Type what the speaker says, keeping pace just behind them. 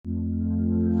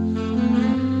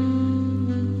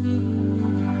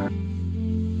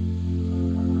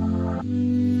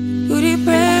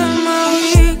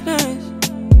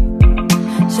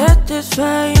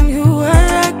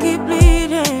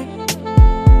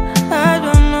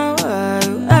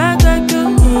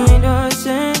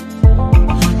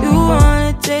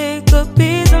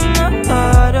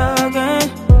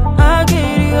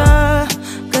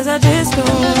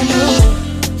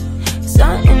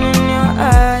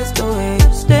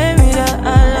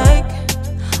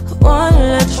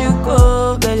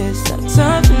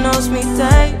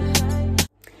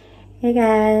Hey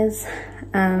guys,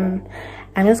 I'm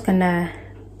just gonna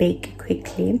bake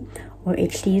quickly, or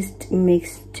at least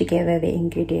mix together the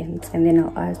ingredients, and then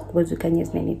I'll ask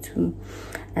Bozukanya's nanny to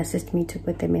assist me to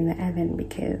put them in the oven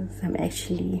because I'm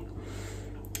actually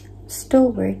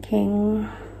still working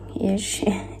ish.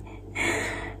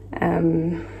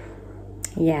 I'm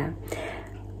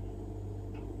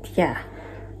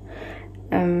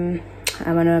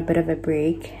on a bit of a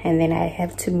break, and then I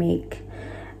have to make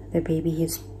the baby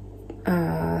his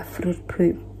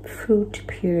fruit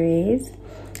purees,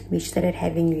 which started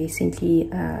having recently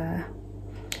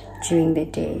during the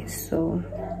day. So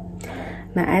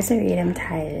my eyes are red, I'm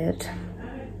tired,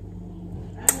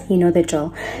 you know the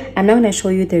drill. I'm not gonna show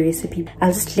you the recipe.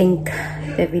 I'll just link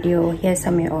the video here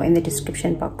somewhere or in the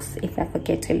description box if I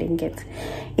forget to link it.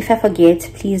 If I forget,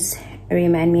 please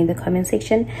remind me in the comment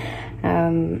section.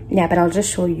 But I'll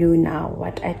just show you now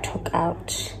what I took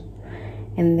out,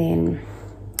 and then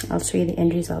I'll show you the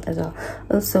end result as well.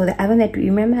 Also, the oven that we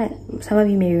remember, some of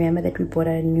you may remember that we bought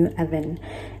a new oven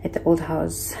at the old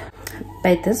house,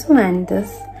 but this one,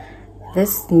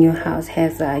 this new house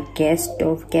has a gas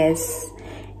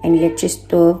and electric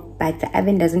stove, but the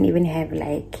oven doesn't even have,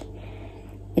 like,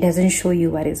 it doesn't show you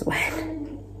what is what.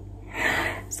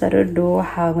 So I don't know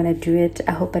how I'm gonna do it.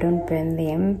 I hope I don't burn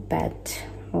them, but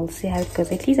we'll see how it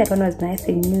goes. At least that one was nice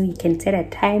and new. You can set a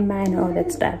timer and all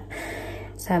that stuff.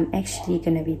 So I'm actually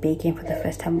gonna be baking for the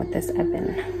first time with this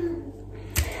oven.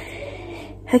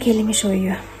 Okay, let me show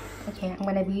you. Okay, I'm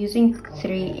gonna be using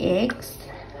 3 eggs.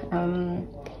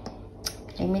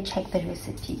 Let me check the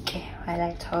recipe while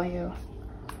I tell you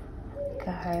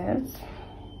guys.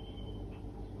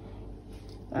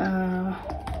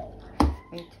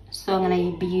 Wait. So I'm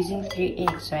gonna be using 3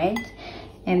 eggs, right?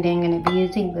 And then I'm gonna be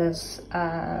using this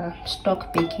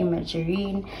stock baking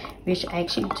margarine, which I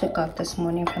actually took out this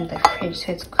morning from the fridge,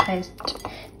 so it's quite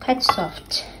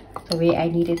soft the way I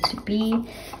need it to be.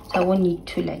 So I won't need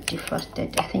to like defrost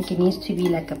it. I think it needs to be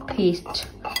like a paste,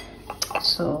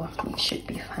 so it should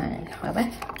be fine.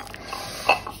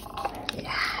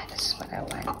 Yeah, that's what I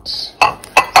want.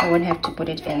 I won't have to put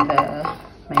it in the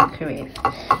microwave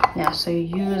now. So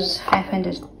you use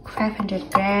 500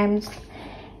 grams,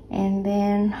 and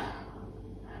then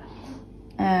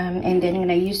I'm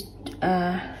gonna use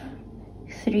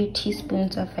 3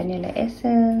 teaspoons of vanilla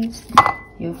essence.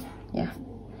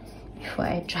 Before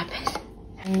I drop it.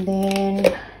 And then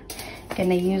I'm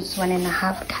gonna use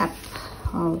 1.5 cup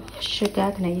of sugar.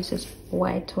 I'm gonna use this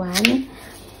white one.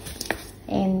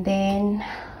 And then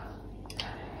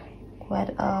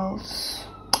what else?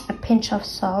 A pinch of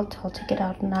salt. I'll take it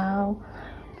out now.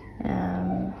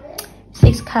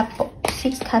 6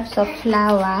 cups of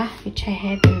flour, which I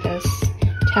have in this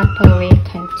Tupperware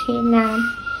container.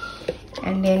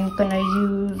 And then I'm gonna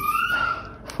use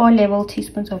 4 level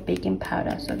teaspoons of baking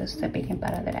powder. So this is the baking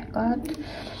powder that I got.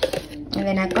 And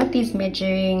then I got these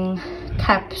measuring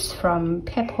cups from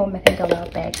Pep Home, I think a while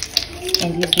back,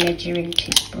 and these measuring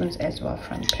teaspoons as well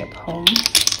from Pep Home.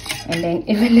 And then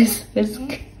even this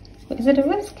whisk. Is it a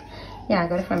whisk? Yeah, I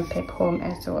got it from Pep Home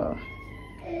as well.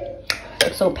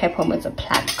 So Pep Home is a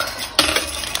plug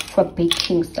for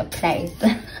baking supplies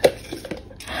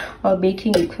or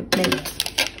baking equipment.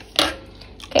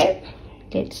 Okay,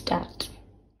 let's start.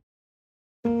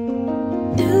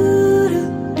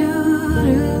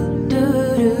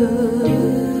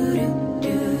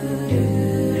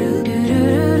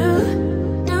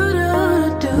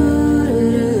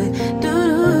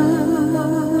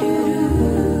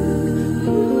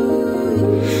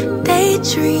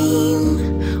 Daydream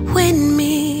with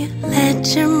me,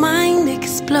 let your mind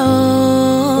explore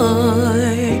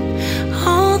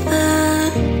all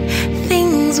the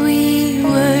things we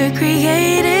were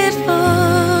created for.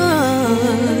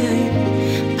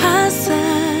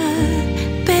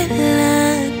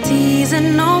 Possibilities,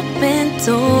 an open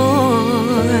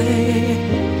door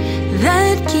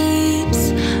that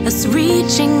keeps us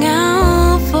reaching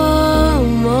out for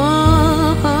more.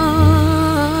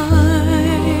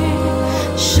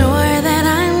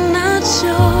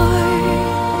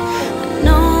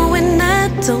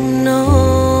 Don't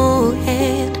know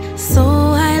it, so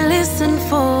I listen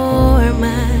for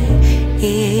my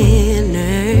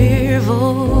inner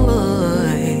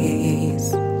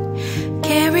voice.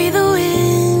 Carry the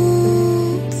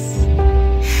winds,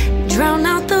 drown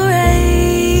out the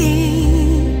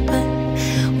rain, but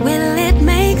will it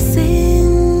make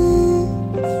sense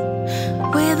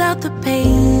without the pain?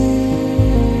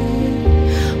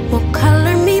 Will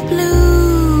color me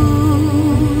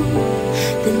blue,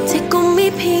 then tickle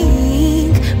me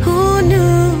pink. Who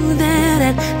knew that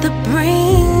at the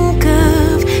brink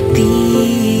of the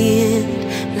end,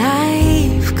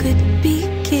 life could be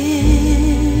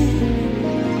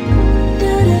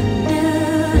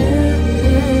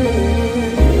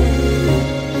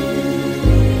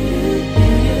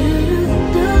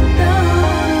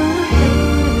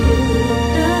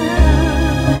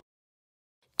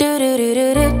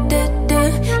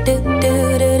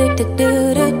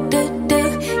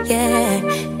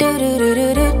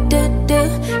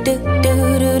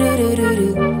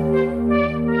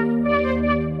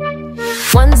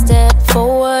One step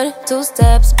forward, two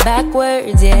steps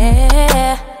backwards,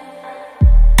 yeah.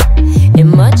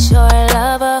 Immature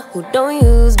lover who don't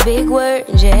use big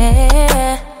words,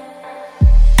 yeah.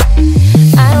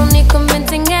 I don't need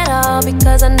convincing at all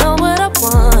because I know what I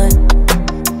want.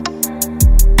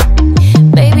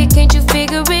 Baby, can't you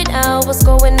figure it out? What's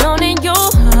going on in your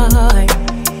heart?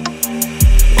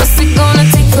 What's it gonna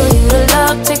take for you to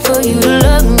love, take for you to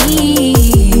love me?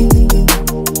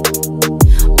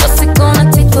 What's it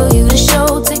gonna take for you to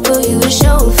show, take for you to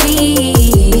show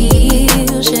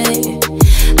feels, yeah.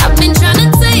 I've been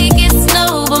trying to take it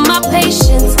slow, but my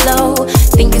patience low.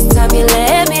 Think it's time you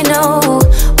let me know.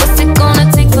 What's it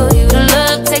gonna take for you to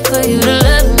love, take for you to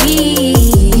love me?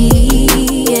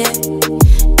 Yeah.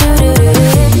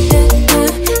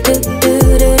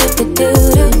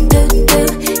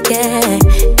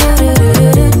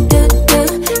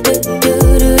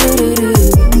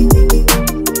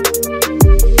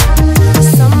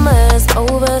 Summer's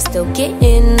over, still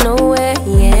getting nowhere,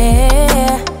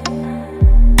 yeah.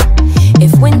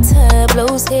 If winter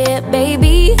blows here,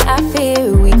 baby, I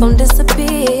fear we gon'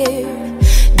 disappear.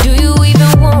 Do you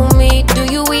even want me? Do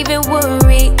you even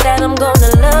worry that I'm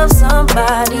gonna love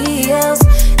somebody else?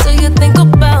 Do you think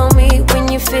about me when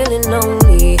you're feeling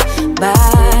lonely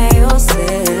by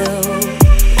yourself?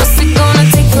 What's it gonna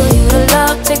take for you to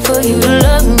love, take for you to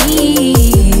love me?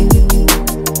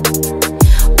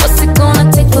 What's it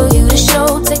gonna take for you to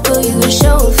show, take for you to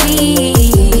show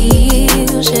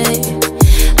feels, yeah.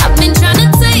 I've been trying to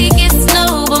take it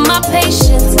slow, but my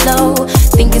patience low.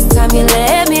 Think it's time you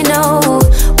let me know.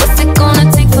 What's it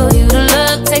gonna take for you to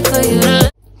love, take for you to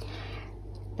love?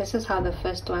 This is how the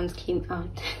first ones came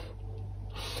out.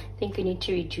 I think we need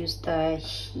to reduce the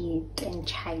heat and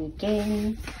try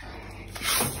again.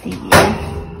 See,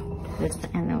 that's the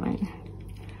other one.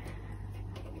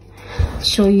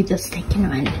 Show you the second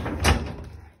one.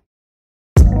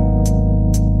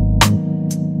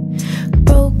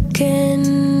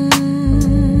 Broken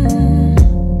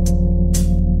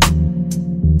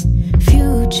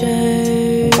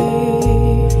future,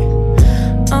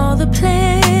 all the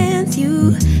plans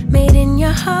you made in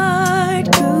your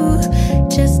heart grew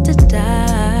just to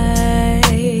die.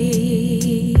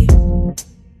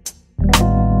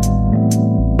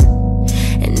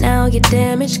 And now your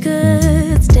damaged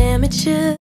goods damage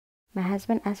you. My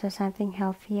husband asked for something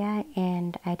healthier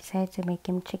and I decided to make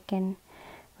him chicken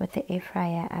with the air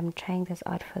fryer. I'm trying this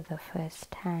out for the first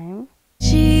time.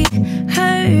 She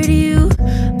hurt you,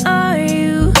 are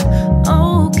you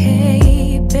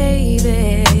okay,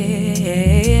 baby?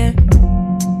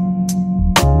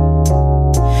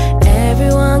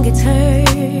 Everyone gets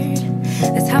hurt,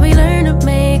 that's how we learn to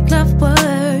make love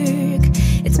work.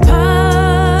 It's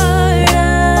part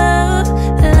of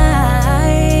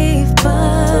life,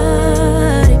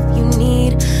 but if you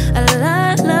need a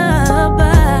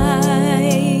lullaby,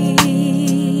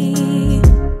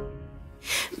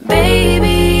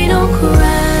 baby, don't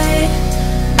cry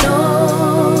no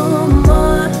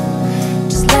more.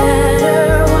 Just let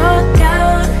her walk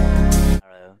out.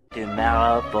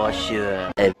 Tomorrow for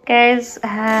sure. Guys,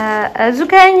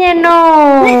 Azukanya,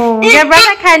 no! Your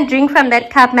brother can't drink from that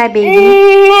cup, my baby.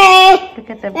 Look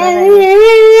at the brother.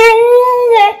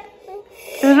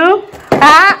 Zuru?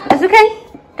 Azukan,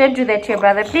 don't do that to your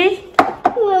brother, please.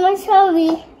 Mama,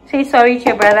 sorry. Say sorry to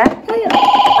your brother. Sorry,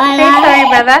 Say sorry,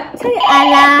 brother. Sorry,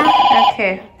 Allah.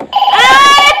 Okay.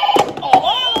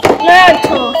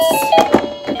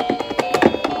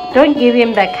 Don't give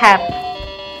him the cup.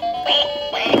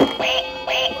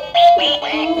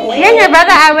 You and your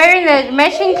brother are wearing the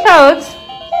matching clothes.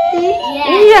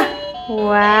 Yeah.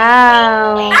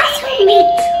 Wow. Also me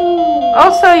too.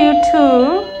 Also you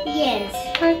too? Yes.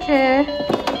 Okay.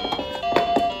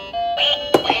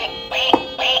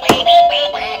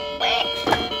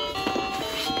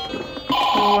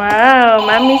 Wow,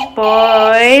 mommy's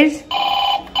boys.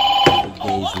 2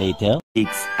 days later,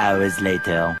 6 hours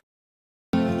later.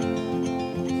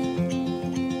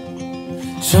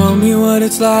 Show me what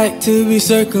it's like to be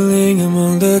circling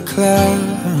among the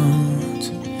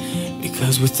clouds.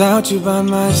 Because without you by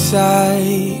my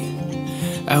side,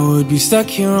 I would be stuck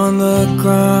here on the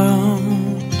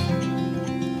ground.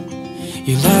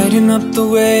 You're lighting up the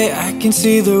way, I can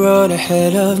see the road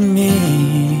ahead of me.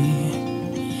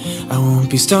 I won't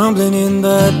be stumbling in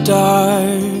the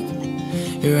dark.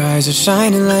 Your eyes are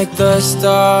shining like the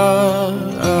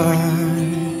stars.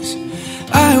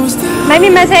 I was there. Mommy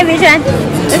must have which one?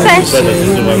 This one?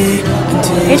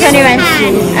 Which one you want?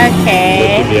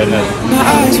 Okay. My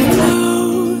eyes were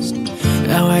closed,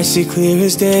 I Now I see clear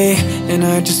as day, and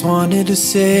I just wanted to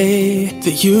say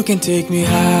that you can take me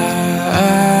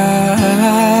high.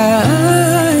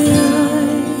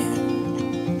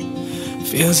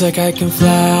 Feels like I can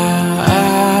fly.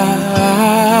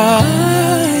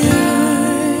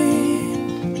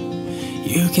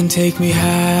 You can take me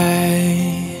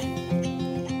high.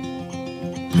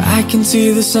 I can see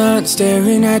the sun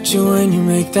staring at you when you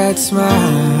make that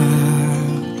smile.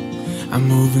 I'm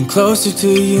moving closer to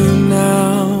you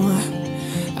now.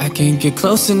 I can't get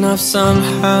close enough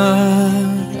somehow.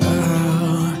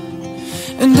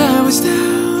 And I was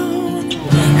down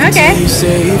until you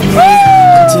saved me,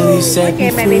 until you set me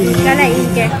free.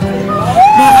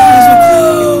 My eyes were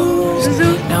closed,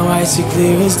 now I see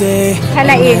clear as day.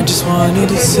 And I just wanted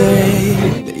to say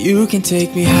that you can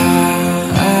take me high.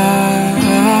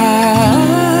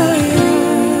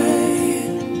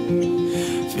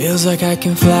 Feels like I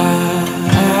can fly.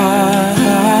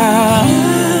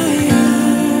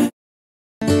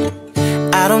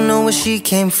 I don't know where she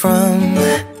came from.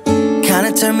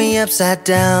 Kinda turned me upside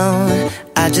down.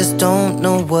 I just don't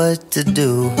know what to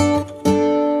do.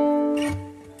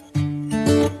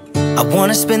 I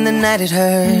wanna spend the night at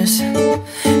hers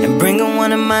and bring her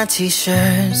one of my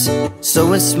t-shirts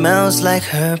so it smells like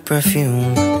her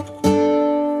perfume.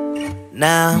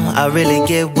 Now I really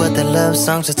get what the love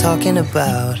songs are talking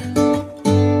about,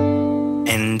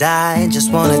 and I just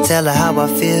wanna tell her how I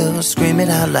feel, scream it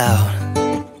out loud.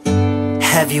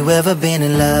 Have you ever been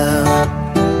in love?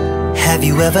 Have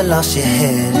you ever lost your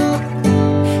head?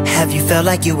 Have you felt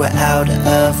like you were out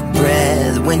of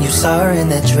breath when you saw her in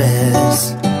that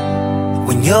dress?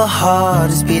 When your heart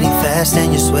is beating fast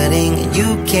and you're sweating and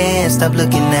you can't stop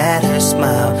looking at her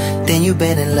smile, then you've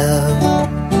been in love.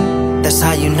 That's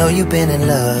how you know you've been in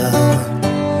love.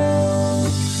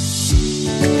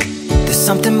 There's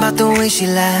something about the way she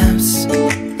laughs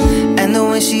and the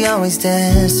way she always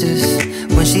dances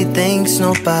when she thinks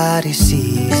nobody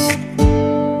sees.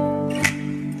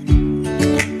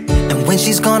 And when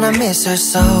she's gone I miss her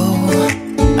so.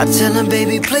 I tell her,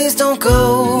 baby, please don't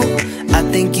go. I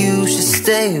think you should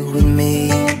stay with me.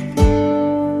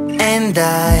 And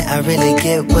I really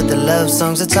get what the love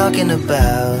songs are talking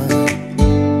about.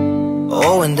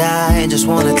 Oh, and I just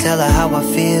wanna tell her how I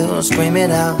feel, scream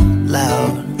it out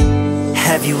loud.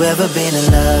 Have you ever been in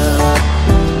love?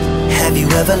 Have you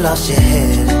ever lost your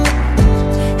head?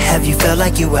 Have you felt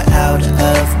like you were out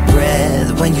of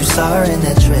breath when you saw her in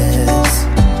that dress?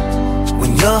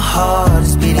 When your heart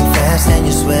is beating fast and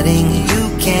you're sweating and you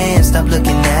can't stop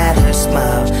looking at her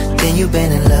smile, then you've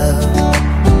been in love.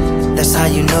 That's how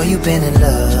you know you've been in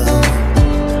love.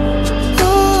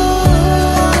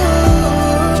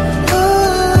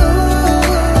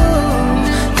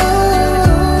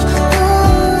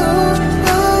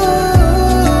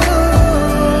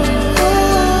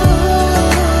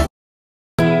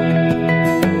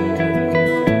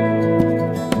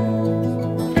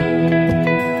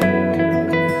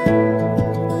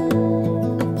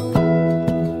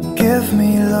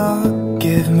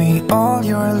 Give me all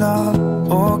your love,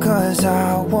 oh, 'cause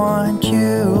I want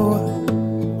you.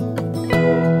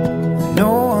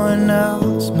 No one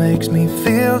else makes me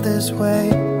feel this way,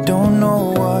 don't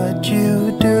know what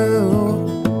you do.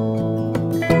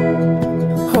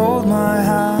 Hold my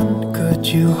hand, could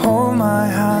you hold my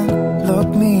hand, look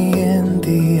me in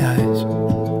the eyes.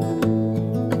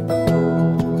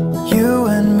 You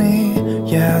and me,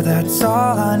 yeah, that's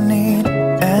all I need,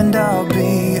 and I'll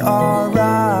be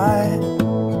alright.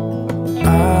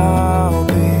 I'll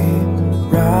be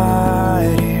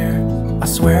right here. I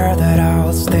swear that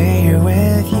I'll stay here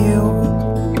with you.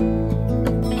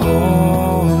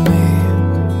 Hold me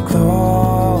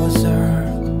closer.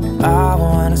 I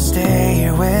wanna stay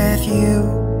here with you.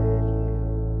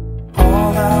 All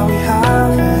that we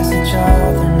have is each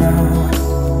other now.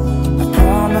 I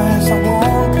promise I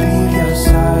won't leave your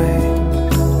side.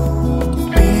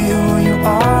 Be who you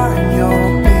are and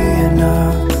you'll be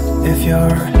enough. If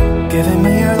you're giving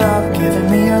me your love, giving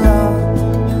me your love.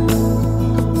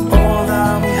 All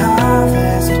that we have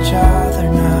is each other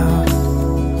now.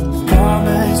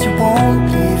 Promise you won't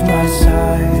leave my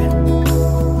side.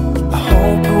 I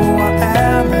hope who I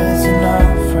am is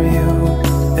enough for you.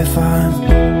 If I'm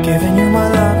giving you my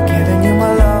love, giving you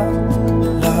my love,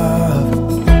 love.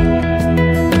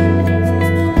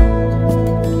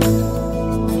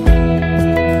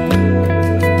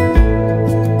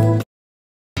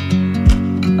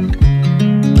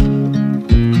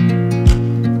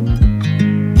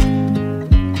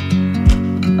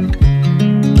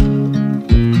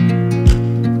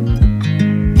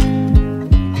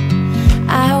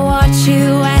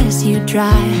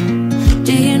 Dry.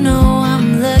 Do you know I'm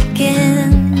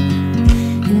looking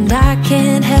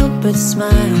can't help but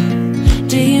smile.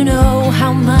 Do you know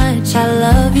how much I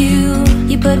love you?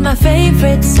 You put my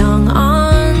favorite song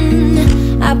on,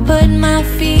 I put my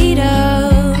feet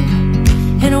up,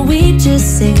 and we just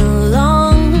sing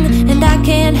along. And I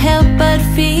can't help but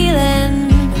feeling,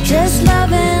 just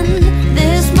loving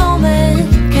this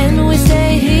moment. Can we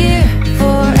stay here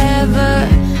forever?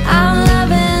 I'm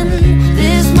loving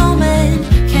this moment.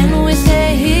 Can we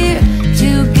stay here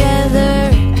together?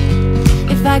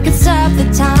 If I could stop the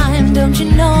time, don't you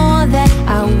know that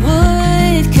I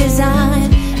would? 'Cause I'm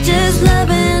just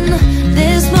loving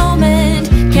this moment.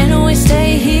 Can we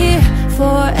stay here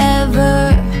forever?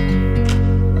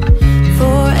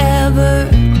 Forever,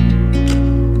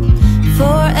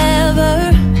 forever,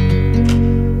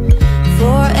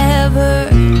 forever.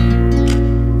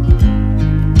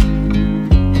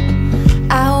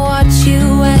 I watch you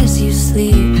as you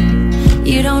sleep.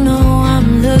 You don't know I'm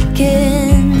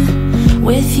looking.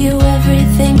 With you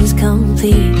everything's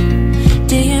complete.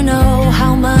 Do you know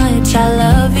how much I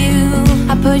love you?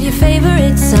 I put your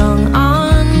favorite song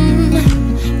on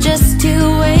just to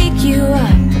wake you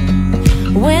up.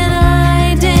 When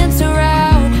I dance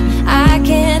around, I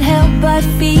can't help but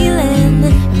feeling,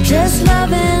 just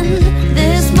loving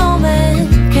this moment.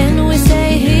 Can we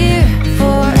stay here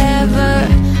forever?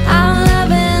 I'm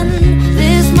loving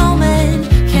this moment.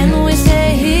 Can we stay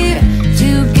here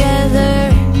together?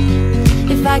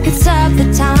 If I could stop the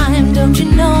time, don't you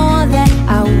know that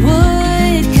I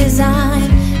would? 'Cause I'm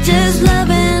just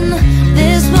loving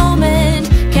this moment.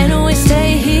 Can we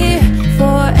stay here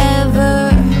forever?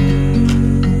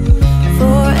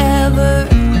 Forever,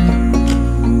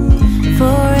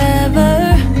 forever,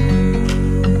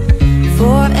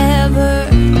 forever.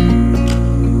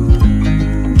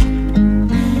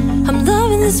 I'm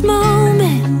loving this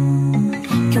moment.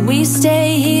 Can we stay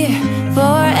here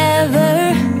forever?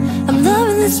 I'm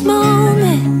loving this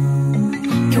moment.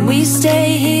 Can we stay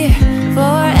here